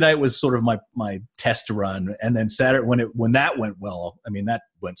 Thursday night was sort of my test run. And then Saturday, when that went well, I mean, that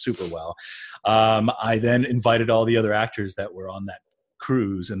went super well. I then invited all the other actors that were on that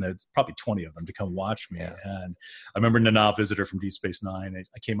cruise, and there's probably 20 of them, to come watch me. Yeah. And I remember Nana, visitor from Deep Space Nine,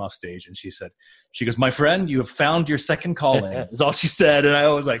 I came off stage and she goes, "My friend, you have found your second calling," is all she said. And I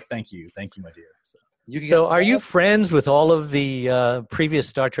was like, thank you, my dear. So are you friends with all of the previous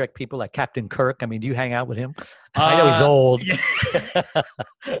Star Trek people, like Captain Kirk? I mean, do you hang out with him? I know he's old. Yeah.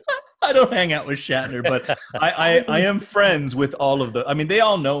 I don't hang out with Shatner, but I am friends with all of the. I mean, they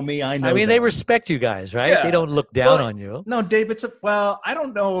all know me. I mean, they respect you guys, right? Yeah. They don't look down on you. No, Dave. I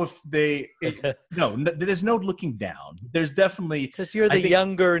don't know if no, there's no looking down. There's definitely, because you're the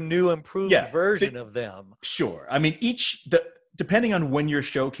younger, new, improved version of them. Sure. I mean, depending on when your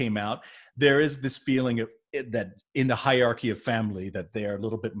show came out, there is this feeling of that in the hierarchy of family that they are a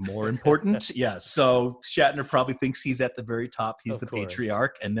little bit more important. Yeah. So Shatner probably thinks he's at the very top. He's the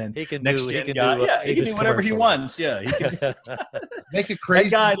patriarch, and then he can next do, gen he can guy, do, he can do whatever he wants. Yeah. He can Make it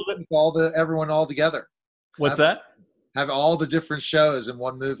crazy with everyone all together. What's that? Have all the different shows in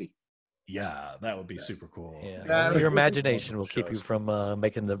one movie. Yeah, that would be super cool. Yeah. Your imagination will keep you from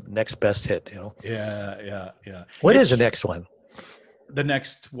making the next best hit. Yeah. What is the next one? The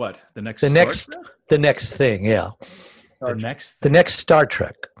next what? The next thing, yeah. The next Star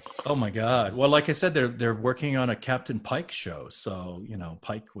Trek. Oh my God! Well, like I said, they're working on a Captain Pike show. So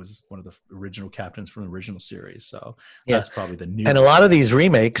Pike was one of the original captains from the original series. So that's probably the new. And a lot of these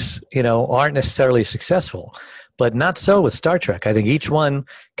remakes, aren't necessarily successful, but not so with Star Trek. I think each one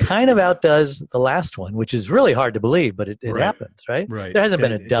kind of outdoes the last one, which is really hard to believe, but it happens, right? Right. There hasn't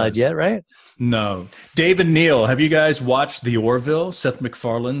been a dud yet, right? No. Dave and Neil, have you guys watched The Orville, Seth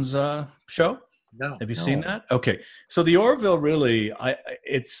MacFarlane's show? No. Have you seen that? Okay. So The Orville really,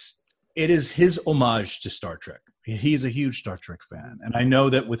 it is his homage to Star Trek. He's a huge Star Trek fan. And I know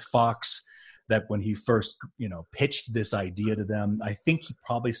that with Fox, that when he first, pitched this idea to them, I think he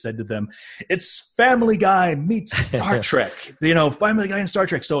probably said to them, it's Family Guy meets Star Trek, Family Guy and Star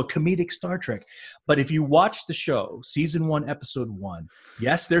Trek. So a comedic Star Trek. But if you watch the show, season 1, episode 1,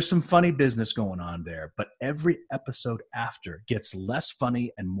 yes, there's some funny business going on there, but every episode after gets less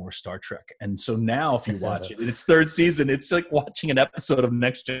funny and more Star Trek. And so now if you watch it in its 3rd season, it's like watching an episode of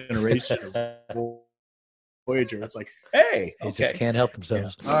Next Generation. Voyager. It's like, hey, they just can't help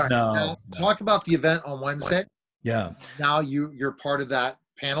themselves. Yeah. All right. Now, talk about the event on Wednesday. Yeah. Now you're part of that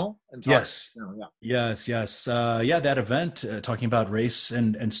panel. And yes. That event talking about race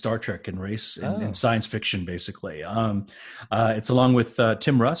and Star Trek and race and science fiction, basically. It's along with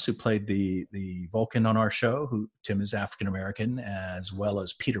Tim Russ, who played the Vulcan on our show. Tim is African American, as well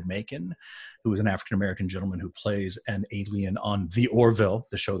as Peter Macon, who is an African-American gentleman who plays an alien on The Orville,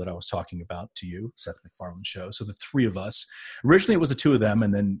 the show that I was talking about to you, Seth MacFarlane's show. So the 3 of us, originally it was the 2 of them,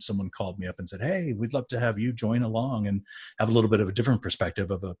 and then someone called me up and said, hey, we'd love to have you join along and have a little bit of a different perspective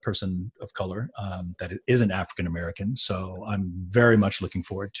of a person of color that isn't African-American. So I'm very much looking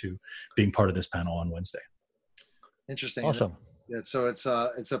forward to being part of this panel on Wednesday. Interesting. Awesome. Yeah, so it's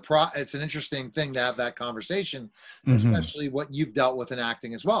an interesting thing to have that conversation, especially what you've dealt with in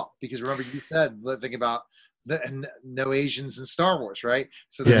acting as well. Because remember, you said think about no Asians in Star Wars, right?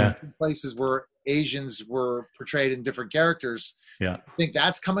 So there's places where Asians were portrayed in different characters. Yeah, I think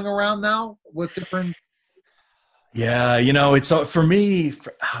that's coming around now with different. Yeah, it's for me.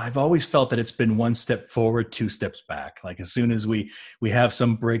 I've always felt that it's been 1 step forward, 2 steps back. Like as soon as we have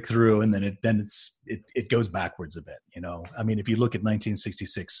some breakthrough, and then it goes backwards a bit. I mean, if you look at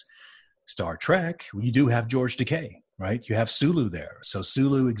 1966 Star Trek, you do have George Takei, right? You have Sulu there, so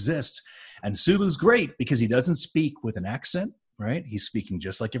Sulu exists, and Sulu's great because he doesn't speak with an accent. Right? He's speaking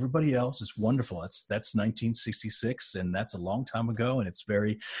just like everybody else. It's wonderful. That's 1966, and that's a long time ago, and it's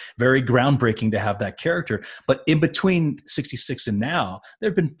very, very groundbreaking to have that character. But in between 66 and now, there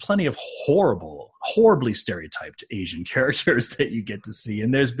have been plenty of horribly stereotyped Asian characters that you get to see.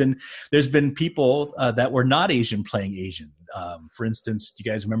 And there's been people that were not Asian playing Asian. For instance, do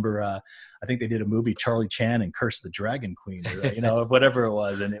you guys remember, I think they did a movie, Charlie Chan and Curse of the Dragon Queen, or, whatever it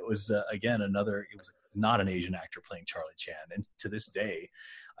was. And it was, again, it was not an Asian actor playing Charlie Chan. And to this day,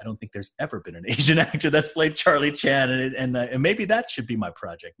 I don't think there's ever been an Asian actor that's played Charlie Chan. And maybe that should be my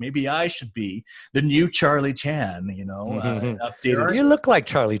project. Maybe I should be the new Charlie Chan, updated. You look like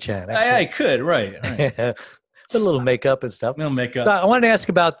Charlie Chan. I could, right. With a little makeup and stuff. No makeup. So I wanted to ask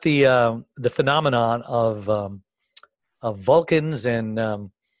about the phenomenon of Vulcans and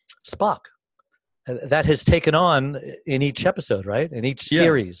Spock. that has taken on in each episode, right? In each Yeah.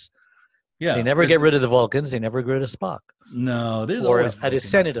 series. Yeah. They never get rid of the Vulcans. They never get rid of Spock. No, there's Or always a Vulcans.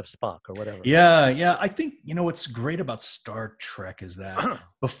 descendant of Spock or whatever. Yeah. I think, what's great about Star Trek is that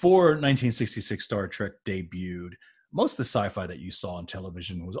before 1966 Star Trek debuted, most of the sci-fi that you saw on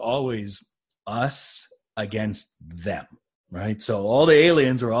television was always us against them, right? So all the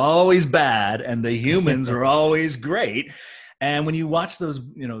aliens were always bad and the humans were always great. And when you watch those,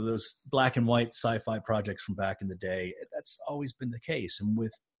 those black and white sci-fi projects from back in the day, that's always been the case. And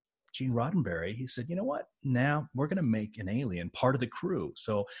with Gene Roddenberry, he said, you know what? Now we're going to make an alien part of the crew.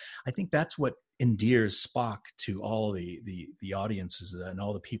 So I think that's what endears Spock to all the audiences and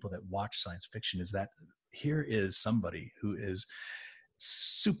all the people that watch science fiction, is that here is somebody who is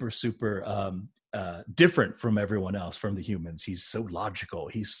super different from everyone else, from the humans. He's so logical,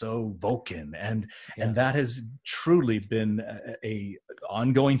 he's so Vulcan, and that has truly been a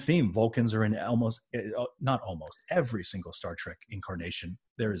ongoing theme. Vulcans are in not almost every single Star Trek incarnation.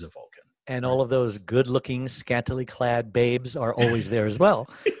 There is a Vulcan, and all of those good-looking, scantily clad babes are always there as well.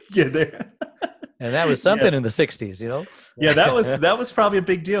 Yeah, they're. And that was something in the 60s, Yeah, that was probably a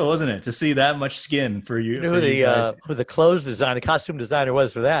big deal, wasn't it? To see that much skin for you. You know who the clothes designer, costume designer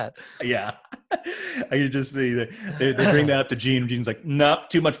was for that. Yeah. I could just see that they bring that up to Gene. Gene's like, nope,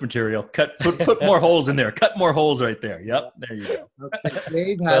 too much material. Put more holes in there. Cut more holes right there. Yep, there you go. Okay,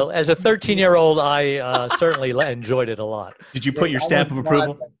 Dave has, Well, as a 13-year-old, I certainly enjoyed it a lot. Did you put your stamp of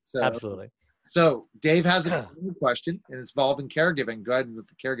approval? Absolutely. So Dave has a question, and it's involving caregiving. Go ahead with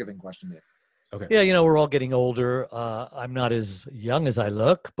the caregiving question, Dave. Okay. Yeah, we're all getting older. I'm not as young as I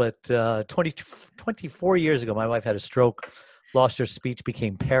look, but 24 years ago, my wife had a stroke, lost her speech,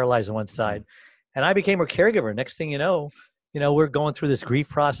 became paralyzed on one side, and I became her caregiver. Next thing you know, we're going through this grief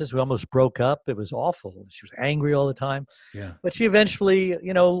process. We almost broke up. It was awful. She was angry all the time. Yeah. But she eventually,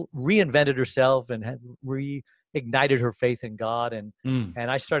 reinvented herself and had reignited her faith in God. And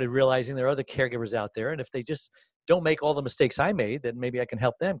I started realizing there are other caregivers out there, and if they just don't make all the mistakes I made, then maybe I can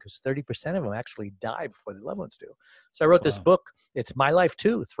help them, because 30% of them actually die before their loved ones do. So I wrote this book. It's my life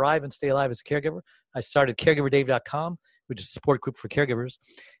too, Thrive and Stay Alive as a Caregiver. I started caregiverdave.com, which is a support group for caregivers.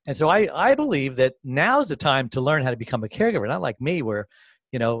 And so I believe that now's the time to learn how to become a caregiver, not like me where,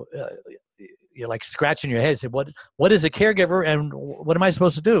 you're like scratching your head, say, what is a caregiver and what am I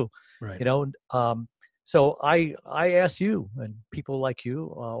supposed to do? Right. So I ask you and people like you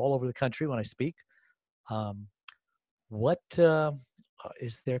all over the country when I speak, what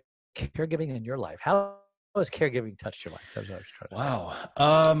is there caregiving in your life? How has caregiving touched your life? That's what I was trying to say.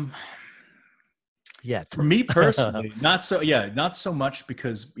 Wow. Yeah. For me personally, not so much,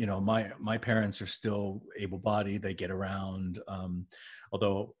 because, my parents are still able-bodied. They get around.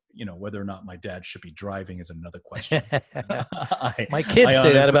 Although, whether or not my dad should be driving is another question. My kids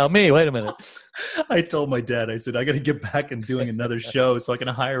say that about me. Wait a minute. I told my dad, I said, I got to get back and doing another show so I can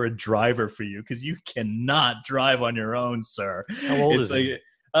hire a driver for you, because you cannot drive on your own, sir. How old is he?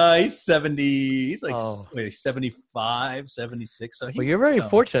 He's 70. He's like 75, 76. So Well, you're very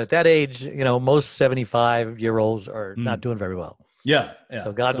fortunate. At that age, most 75-year-olds are not doing very well. Yeah.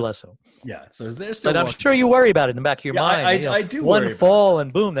 So God bless them. Yeah. So there's still. But I'm sure you worry about it in the back of your mind. I do. One fall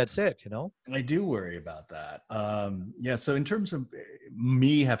and boom, that's it. I do worry about that. So in terms of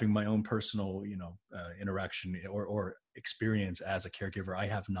me having my own personal, interaction or experience as a caregiver, I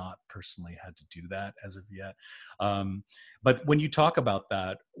have not personally had to do that as of yet. But when you talk about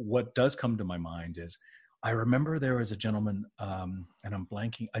that, what does come to my mind is, I remember there was a gentleman, and I'm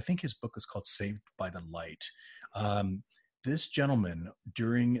blanking. I think his book was called Saved by the Light. This gentleman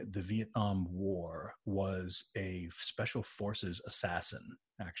during the Vietnam War was a special forces assassin,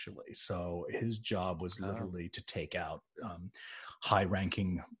 actually. So his job was literally to take out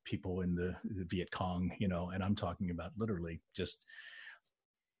high-ranking people in the Viet Cong, and I'm talking about literally just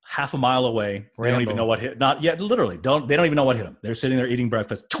half a mile away. They don't even know what hit. Not yet. Literally, they don't even know what hit them. They're sitting there eating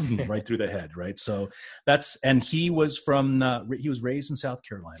breakfast, right through the head. Right. So and he was he was raised in South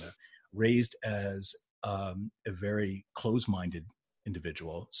Carolina, raised as a very close-minded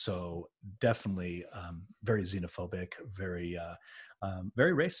individual. So definitely very xenophobic, very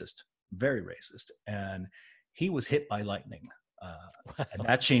racist, and he was hit by lightning. And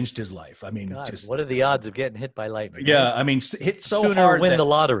that changed his life. I mean, God, what are the odds of getting hit by lightning? Yeah, I mean, hit so Sooner hard. Win the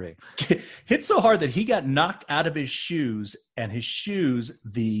lottery. Hit so hard that he got knocked out of his shoes, and his shoes,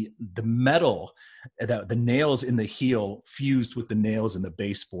 the metal, the nails in the heel fused with the nails in the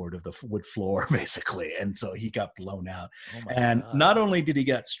baseboard of the wood floor, basically, and so he got blown out. And God. Not only did he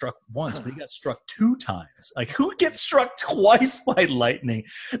get struck once, but he got struck 2 times. Like, who gets struck twice by lightning?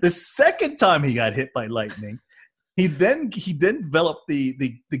 The second time he got hit by lightning, he then developed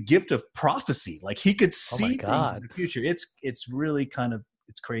the gift of prophecy. Like he could see things in the future. It's really kind of,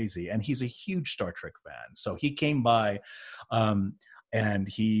 it's crazy. And he's a huge Star Trek fan. So he came by, and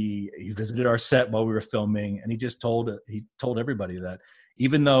he visited our set while we were filming, and he told everybody that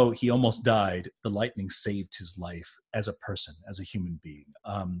even though he almost died, the lightning saved his life as a person, as a human being.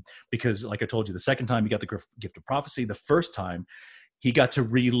 Because like I told you, the second time he got the gift of prophecy, the first time he got to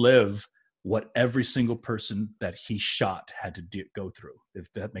relive what every single person that he shot had to go through,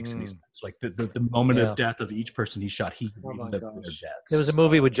 if that makes any sense. Like the moment of death of each person he shot, he relived their deaths. There was a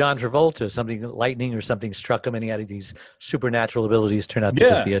movie with John Travolta, something lightning or something struck him, and he had these supernatural abilities. Turned out to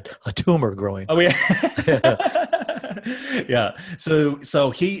just be a tumor growing. Oh yeah. Yeah. So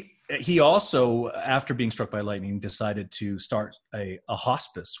he also, after being struck by lightning, decided to start a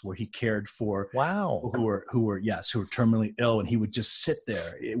hospice where he cared for people who were terminally ill, and he would just sit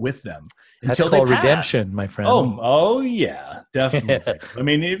there with them until That's called they passed. redemption, my friend. Oh yeah, definitely. I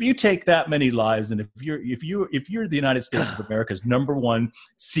mean, if you take that many lives, and if you're the United States of America's #1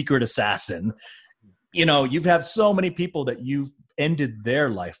 secret assassin, you've had so many people that you've ended their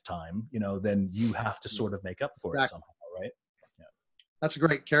lifetime, then you have to sort of make up for it somehow, right? That's a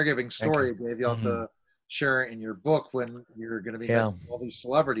great caregiving story, Dave. You'll have to share it in your book when you're going to be meeting all these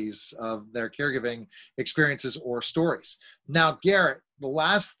celebrities of their caregiving experiences or stories. Now, Garrett, the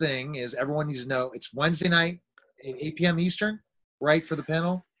last thing is everyone needs to know it's Wednesday night at 8 p.m. Eastern, right, for the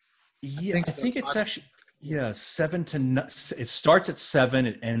panel? Yeah, I think it's actually 7 to 9. It starts at 7,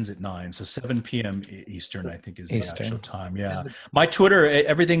 it ends at 9. So 7 p.m. Eastern, I think, is the actual time. Yeah, my Twitter,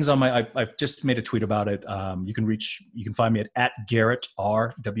 everything's on my. I've just made a tweet about it. You can find me at Garrett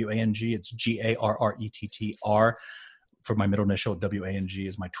R Wang. It's GARRETTR for my middle initial. WANG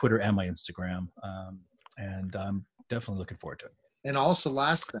is my Twitter and my Instagram, and I'm definitely looking forward to it. And also,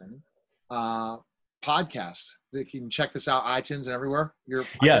 last thing, podcast. You can check this out, iTunes and everywhere.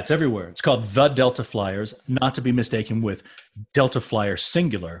 It's everywhere. It's called The Delta Flyers, not to be mistaken with Delta Flyer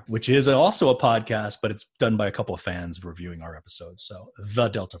Singular, which is also a podcast, but it's done by a couple of fans reviewing our episodes. So The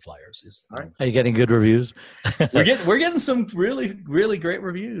Delta Flyers is. All right. Are you getting good reviews? we're getting some really, really great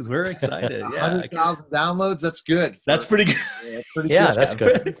reviews. We're excited. 100,000 downloads. That's good. That's pretty good. That's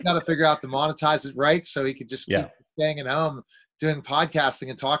good. We've got to figure out to monetize it right so he could just keep staying at home doing podcasting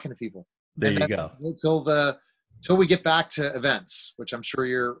and talking to people. There you go. Until we get back to events, which I'm sure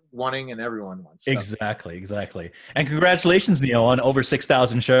you're wanting and everyone wants. So. Exactly. And congratulations, Neil, on over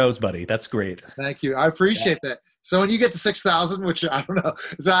 6,000 shows, buddy. That's great. Thank you. I appreciate that. So when you get to 6,000, which I don't know,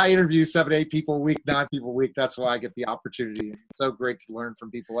 I interview 7, 8 people a week, 9 people a week. That's why I get the opportunity. It's so great to learn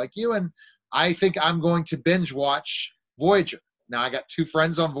from people like you. And I think I'm going to binge watch Voyager. Now I got 2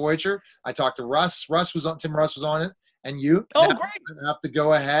 friends on Voyager. I talked to Russ. Tim Russ was on it. And you. Oh, great. I have to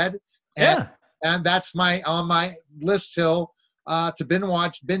go ahead. And that's on my list till to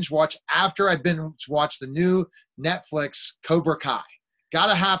binge watch after I binge watch the new Netflix Cobra Kai.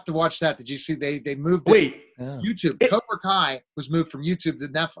 Have to watch that. Did you see they moved YouTube? Cobra Kai was moved from YouTube to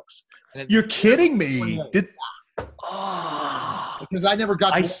Netflix. You're kidding me. Because I never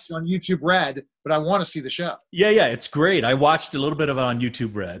got to watch it on YouTube Red, but I want to see the show. Yeah, it's great. I watched a little bit of it on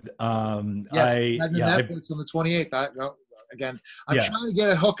YouTube Red. Netflix on the 28th. Again, I'm trying to get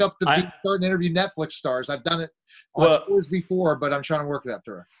a hook up to start and interview Netflix stars. I've done it on tours before, but I'm trying to work that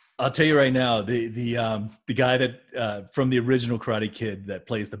through. I'll tell you right now, the guy that from the original Karate Kid that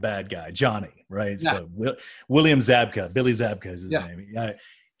plays the bad guy, Johnny, right? Yeah. So William Zabka, Billy Zabka is his name. Yeah.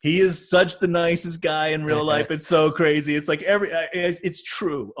 He is such the nicest guy in real life. It's so crazy. It's like it's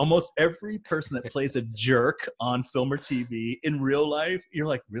true. Almost every person that plays a jerk on film or TV in real life, you're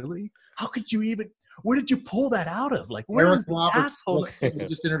like, really? How could you even? Where did you pull that out of? Like, where Eric Roberts? We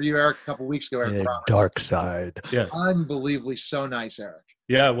just interviewed Eric a couple weeks ago. Eric Roberts. Dark side. Yeah. Unbelievably so nice, Eric.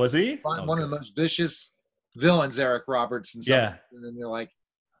 Yeah, was he? One of the most vicious villains, Eric Roberts. And then you're like,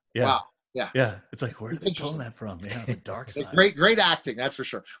 wow. Yeah. It's like, where did you pull that from? Yeah, the dark side. Great acting, that's for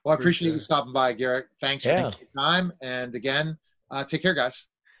sure. Well, I appreciate you stopping by, Garrett. Thanks for taking your time. And again, take care, guys.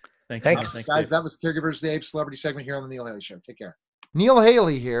 Thanks guys. Dave. That was Caregivers Dave Celebrity segment here on the Neil Haley Show. Take care. Neil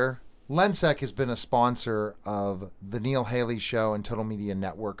Haley here. Lensec has been a sponsor of the Neil Haley Show and Total Media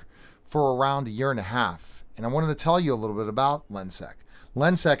Network for around a year and a half. And I wanted to tell you a little bit about Lensec.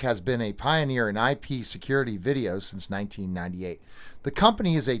 Lensec has been a pioneer in IP security video since 1998. The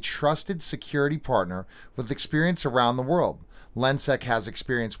company is a trusted security partner with experience around the world. Lensec has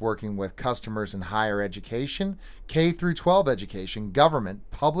experience working with customers in higher education, K-12 education, government,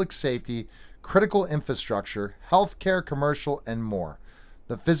 public safety, critical infrastructure, healthcare, commercial, and more.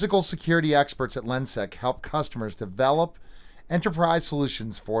 The physical security experts at Lensec help customers develop enterprise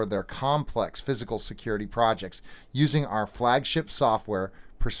solutions for their complex physical security projects using our flagship software,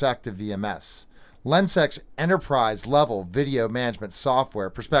 Perspective VMS. Lensec's enterprise-level video management software,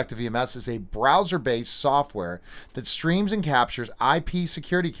 Perspective VMS, is a browser-based software that streams and captures IP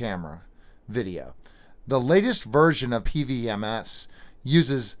security camera video. The latest version of PVMS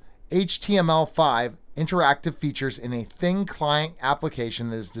uses HTML5 interactive features in a thin client application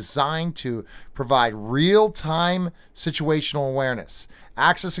that is designed to provide real-time situational awareness.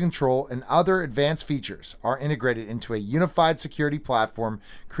 Access control and other advanced features are integrated into a unified security platform,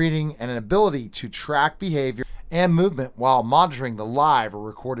 creating an ability to track behavior and movement while monitoring the live or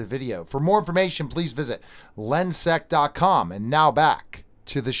recorded video. For more information, please visit lensec.com. And now back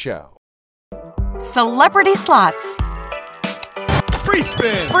to the show. Celebrity Slots. Free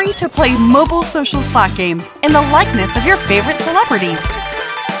spin. Free to play mobile social slot games in the likeness of your favorite celebrities.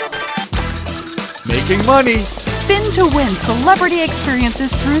 Making money. Spin to win celebrity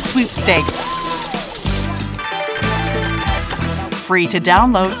experiences through sweepstakes. Free to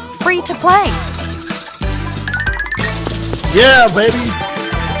download, free to play. Yeah, baby.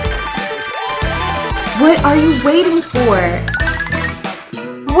 What are you waiting for?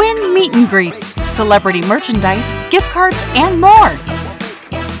 Win meet and greets, celebrity merchandise, gift cards, and more.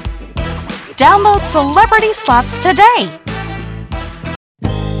 Download Celebrity Slots today.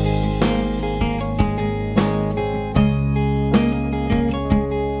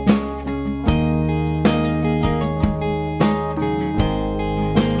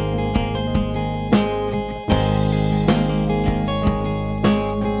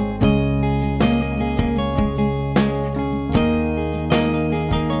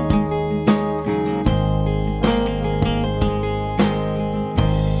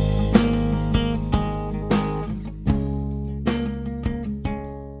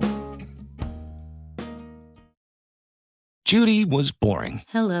 Judy was boring.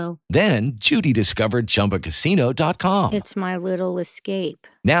 Hello. Then Judy discovered ChumbaCasino.com. It's my little escape.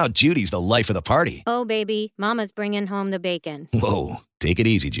 Now Judy's the life of the party. Oh, baby, mama's bringing home the bacon. Whoa, take it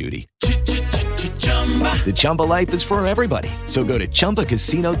easy, Judy. The Chumba life is for everybody. So go to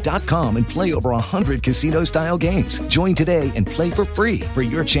ChumbaCasino.com and play over 100 casino-style games. Join today and play for free for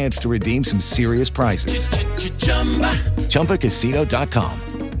your chance to redeem some serious prizes. ChumbaCasino.com.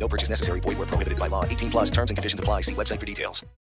 No purchase necessary. Void where prohibited by law. 18 plus terms and conditions apply. See website for details.